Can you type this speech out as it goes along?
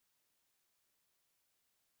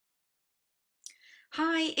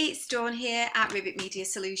Hi, it's Dawn here at Ribbit Media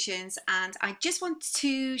Solutions, and I just want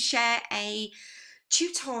to share a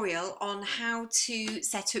tutorial on how to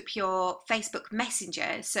set up your Facebook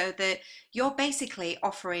Messenger so that you're basically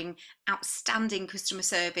offering outstanding customer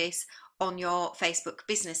service on your Facebook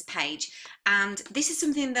business page. And this is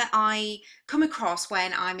something that I come across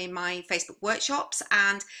when I'm in my Facebook workshops,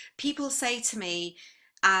 and people say to me,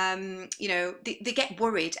 they get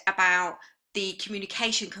worried about the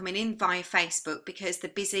communication coming in via Facebook because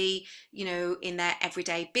they're busy, in their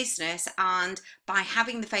everyday business. And by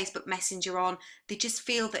having the Facebook Messenger on, they just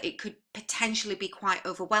feel that it could potentially be quite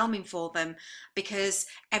overwhelming for them because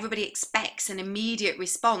everybody expects an immediate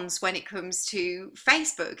response when it comes to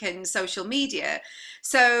Facebook and social media.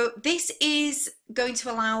 So this is going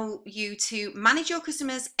to allow you to manage your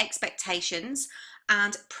customers' expectations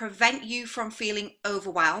and prevent you from feeling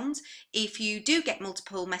overwhelmed if you do get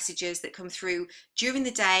multiple messages that come through during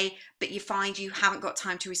the day but you find you haven't got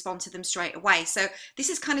time to respond to them straight away. So this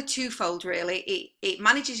is kind of twofold really. It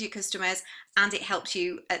manages your customers and it helps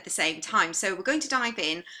you at the same time. So we're going to dive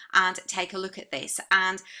in and take a look at this.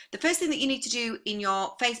 And the first thing that you need to do in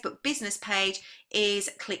your Facebook business page is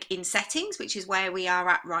click in settings, which is where we are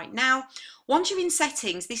at right now. Once you're in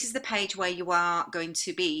settings, this is the page where you are going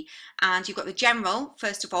to be, and you've got the general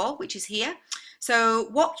first of all, which is here. So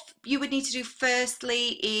what you would need to do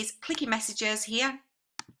firstly is click in messages here.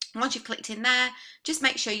 Once you've clicked in there, just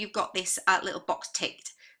make sure you've got this little box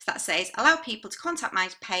ticked. So that says allow people to contact my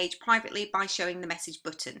page privately by showing the message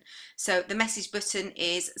button. So the message button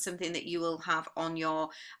is something that you will have on your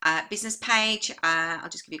business page. I'll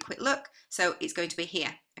just give you a quick look. So it's going to be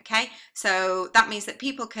here. Okay, so that means that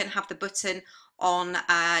people can have the button on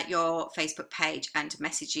your Facebook page and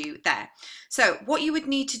message you there. So what you would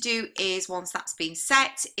need to do is, once that's been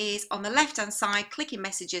set, is on the left hand side, click in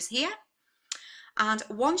messages here. And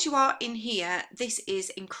once you are in here, this is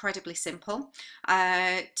incredibly simple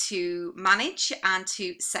to manage and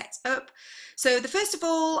to set up. So the first of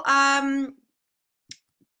all,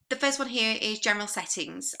 the first one here is general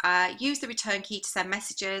settings. Use the return key to send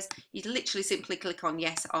messages. You literally simply click on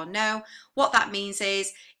yes or no. What that means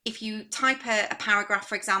is if you type a paragraph,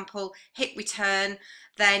 for example, hit return,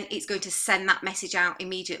 then it's going to send that message out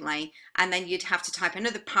immediately. And then you'd have to type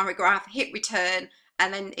another paragraph, hit return,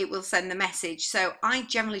 and then it will send the message. So I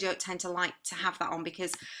generally don't tend to like to have that on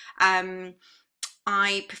because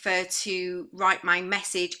I prefer to write my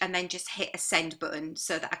message and then just hit a send button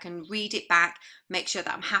so that I can read it back, make sure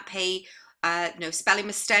that I'm happy, no spelling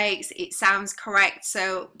mistakes, it sounds correct.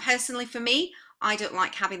 So personally for me, I don't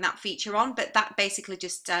like having that feature on, but that basically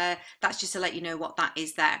just, that's just to let you know what that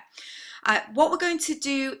is there. What we're going to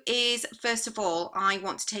do is, first of all, I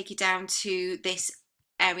want to take you down to this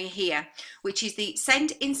area here, which is the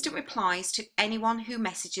send instant replies to anyone who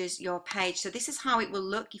messages your page. So this is how it will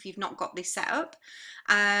look if you've not got this set up.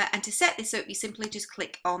 And to set this up, you simply just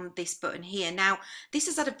click on this button here. Now, this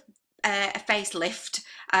is at a facelift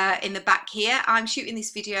in the back here. I'm shooting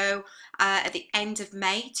this video at the end of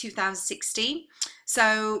May 2016.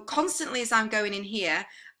 So constantly as I'm going in here,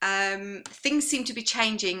 things seem to be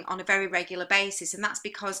changing on a very regular basis, and that's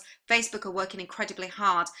because Facebook are working incredibly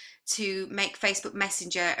hard to make Facebook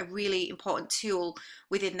Messenger a really important tool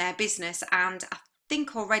within their business. And I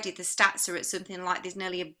think already the stats are at something like there's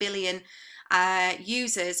nearly 1 billion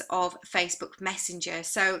users of Facebook Messenger.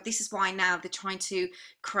 So this is why now they're trying to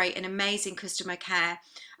create an amazing customer care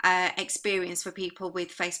experience for people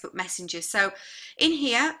with Facebook Messenger. So in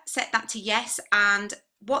here, set that to yes, and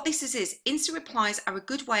what this is instant replies are a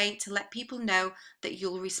good way to let people know that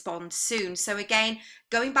you'll respond soon. So again,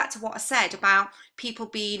 going back to what I said about people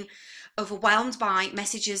being overwhelmed by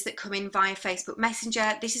messages that come in via Facebook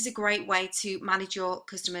Messenger, this is a great way to manage your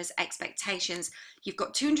customers' expectations. You've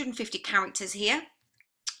got 250 characters here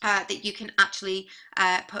that you can actually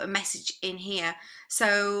put a message in here.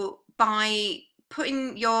 So by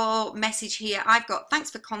putting your message here, I've got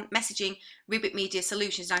thanks for messaging Ribbit Media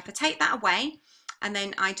Solutions. Now if I take that away, and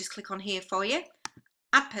then I just click on here for you,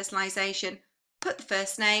 add personalization, put the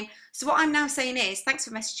first name. So what I'm now saying is, thanks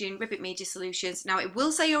for messaging Ribbit Media Solutions. Now it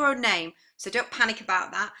will say your own name, so don't panic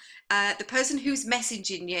about that. The person who's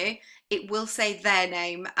messaging you, it will say their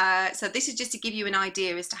name. So this is just to give you an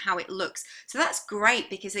idea as to how it looks. So that's great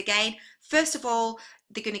because again, first of all,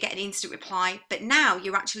 they're going to get an instant reply, but now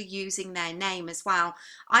you're actually using their name as well.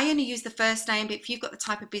 I only use the first name, but if you've got the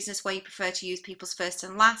type of business where you prefer to use people's first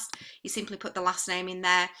and last, you simply put the last name in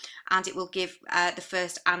there and it will give the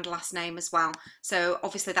first and last name as well. So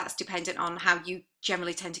obviously that's dependent on how you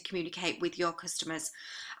generally tend to communicate with your customers.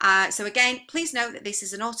 So again, please note that this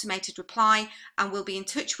is an automated reply and we'll be in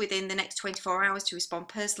touch within the next 24 hours to respond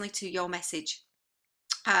personally to your message.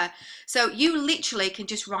 So you literally can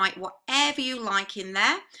just write whatever you like in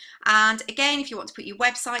there. And again, if you want to put your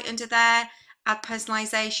website under there, add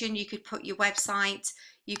personalization, you could put your website,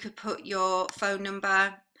 you could put your phone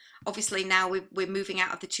number. Obviously now we're moving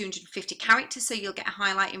out of the 250 characters, so you'll get a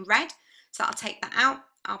highlight in red. So I'll take that out.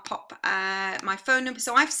 I'll pop my phone number.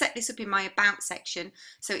 So I've set this up in my about section,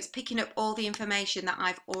 so it's picking up all the information that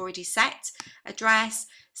I've already set. Address.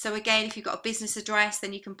 So again, if you've got a business address,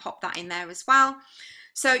 then you can pop that in there as well.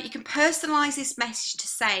 So you can personalize this message to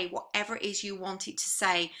say whatever it is you want it to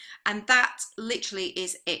say, and that literally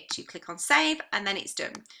is it. You click on save and then it's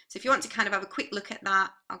done. So if you want to kind of have a quick look at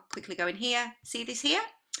that, I'll quickly go in here. See this here?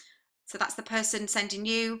 So that's the person sending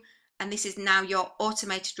you, and this is now your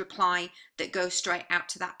automated reply that goes straight out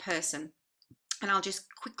to that person. And I'll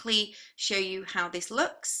just quickly show you how this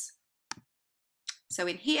looks. So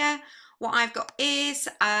in here, what I've got is,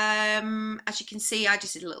 as you can see, I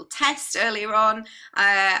just did a little test earlier on.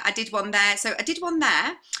 I did one there. So I did one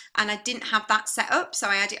there and I didn't have that set up. So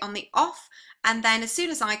I had it on the off. And then as soon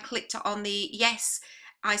as I clicked on the yes,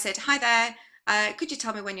 I said, hi there. Could you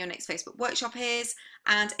tell me when your next Facebook workshop is?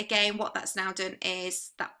 And again, what that's now done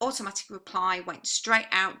is that automatic reply went straight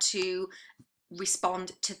out to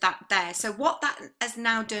respond to that there. So what that has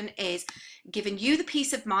now done is given you the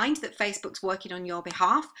peace of mind that Facebook's working on your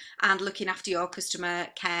behalf and looking after your customer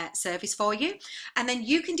care service for you. And then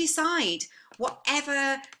you can decide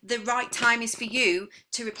whatever the right time is for you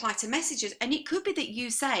to reply to messages. And it could be that you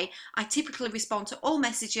say, I typically respond to all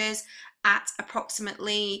messages at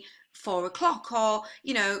approximately 4 o'clock, or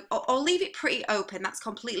you know, or leave it pretty open. That's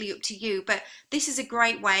completely up to you, but this is a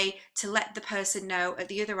great way to let the person know at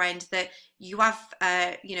the other end that you have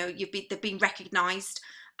you know, they've been recognized,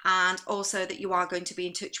 and also that you are going to be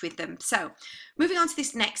in touch with them. So moving on to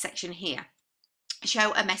this next section here,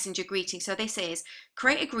 show a messenger greeting. So this is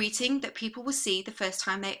create a greeting that people will see the first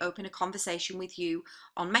time they open a conversation with you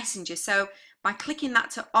on Messenger. So by clicking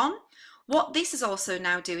that to on, what this is also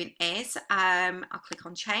now doing is, I'll click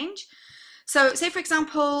on change. So say for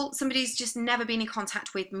example, somebody's just never been in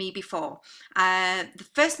contact with me before. The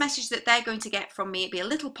first message that they're going to get from me, it'll be a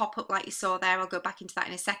little pop-up like you saw there. I'll go back into that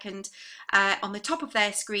in a second. On the top of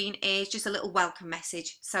their screen is just a little welcome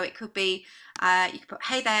message. So it could be, you could put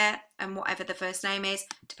hey there and whatever the first name is,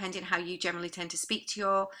 depending on how you generally tend to speak to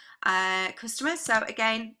your customers. So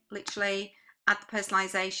again, literally add the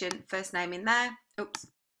personalization, first name in there. Oops.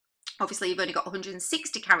 Obviously, you've only got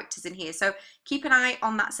 160 characters in here, so keep an eye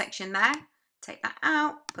on that section there. Take that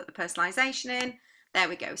out, put the personalization in. There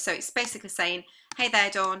we go. So it's basically saying, hey there,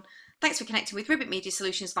 Dawn. Thanks for connecting with Ribbit Media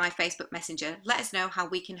Solutions via Facebook Messenger. Let us know how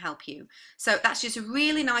we can help you. So that's just a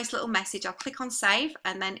really nice little message. I'll click on save,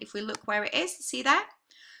 and then if we look where it is, see there?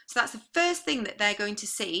 So that's the first thing that they're going to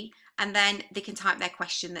see, and then they can type their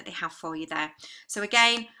question that they have for you there. So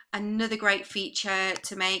again, another great feature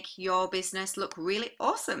to make your business look really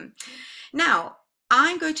awesome. Now,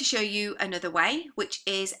 I'm going to show you another way, which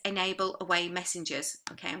is enable away messengers.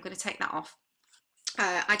 Okay, I'm going to take that off.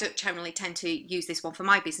 I don't generally tend to use this one for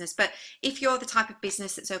my business, but if you're the type of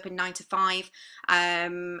business that's open 9 to 5,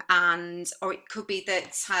 or it could be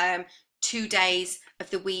that 2 days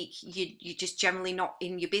of the week you're just generally not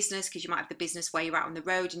in your business because you might have the business where you're out on the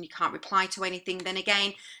road and you can't reply to anything, then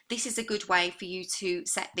again, this is a good way for you to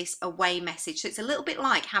set this away message. So it's a little bit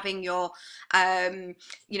like having your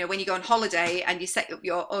you know, when you go on holiday and you set up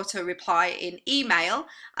your auto reply in email.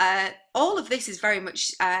 All of this is very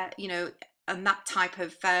much you know, and that type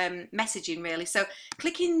of messaging really. So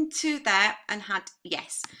click into there and had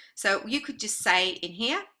yes. So you could just say in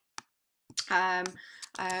here, our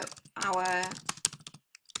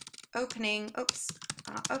opening, our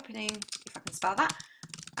opening, if I can spell that,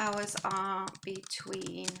 hours are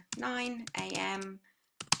between 9 AM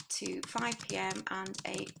to 5 PM, and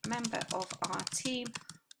a member of our team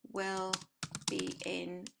will be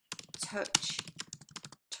in touch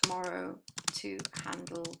tomorrow to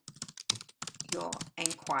handle your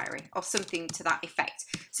inquiry, or something to that effect.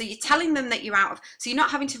 So you're telling them that you're out of, so you're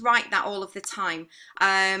not having to write that all of the time,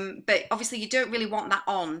 but obviously you don't really want that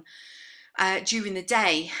on during the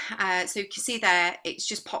day. So you can see there it's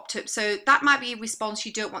just popped up, so that might be a response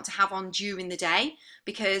you don't want to have on during the day,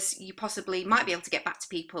 because you possibly might be able to get back to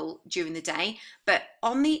people during the day, but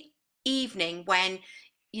on the evening, when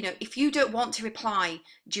you know, if you don't want to reply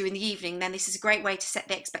during the evening, then this is a great way to set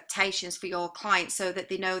the expectations for your clients so that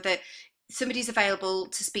they know that somebody's available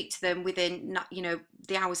to speak to them within, you know,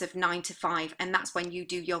 the hours of 9 to 5, and that's when you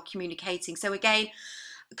do your communicating. So again,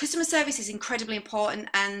 customer service is incredibly important,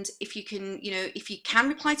 and if you can, if you can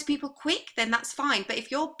reply to people quick, then that's fine. But if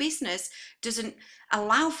your business doesn't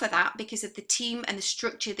allow for that because of the team and the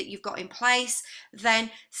structure that you've got in place, then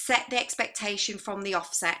set the expectation from the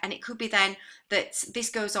offset. And it could be then that this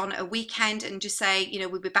goes on a weekend, and just say,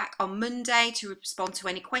 we'll be back on Monday to respond to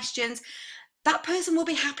any questions. That person will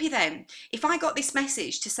be happy then. If I got this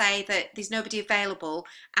message to say that there's nobody available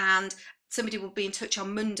and somebody will be in touch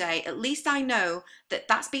on Monday, at least I know that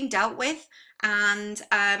that's been dealt with, and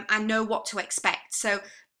I know what to expect. So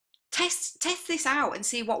test this out and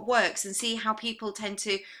see what works, and see how people tend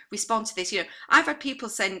to respond to this. I've had people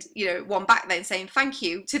send one back then saying thank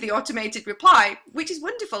you to the automated reply, which is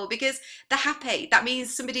wonderful because they're happy. That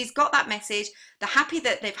means somebody's got that message, they're happy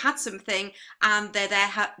that they've had something, and they're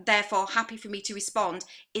therefore happy for me to respond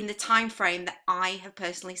in the time frame that I have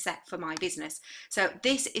personally set for my business. So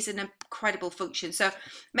this is an incredible function. So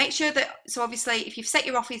make sure that, so obviously if you've set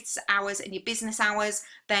your office hours and your business hours,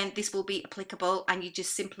 then this will be applicable, and you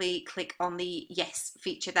just simply click on the yes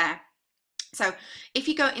feature there. So if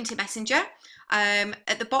you go into Messenger,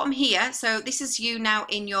 at the bottom here, so this is you now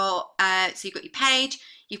in your, so you've got your page,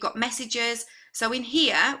 you've got messages. So in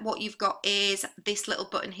here, what you've got is this little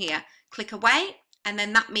button here, click away, and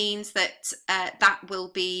then that means that that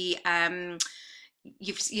will be,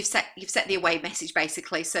 you've set the away message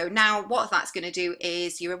basically. So now what that's going to do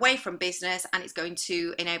is you're away from business, and it's going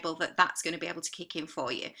to enable that's going to be able to kick in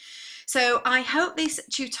for you. So I hope this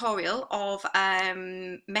tutorial of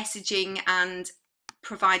messaging and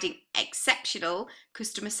providing exceptional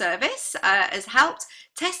customer service has helped.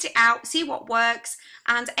 Test it out, see what works,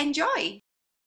 and enjoy.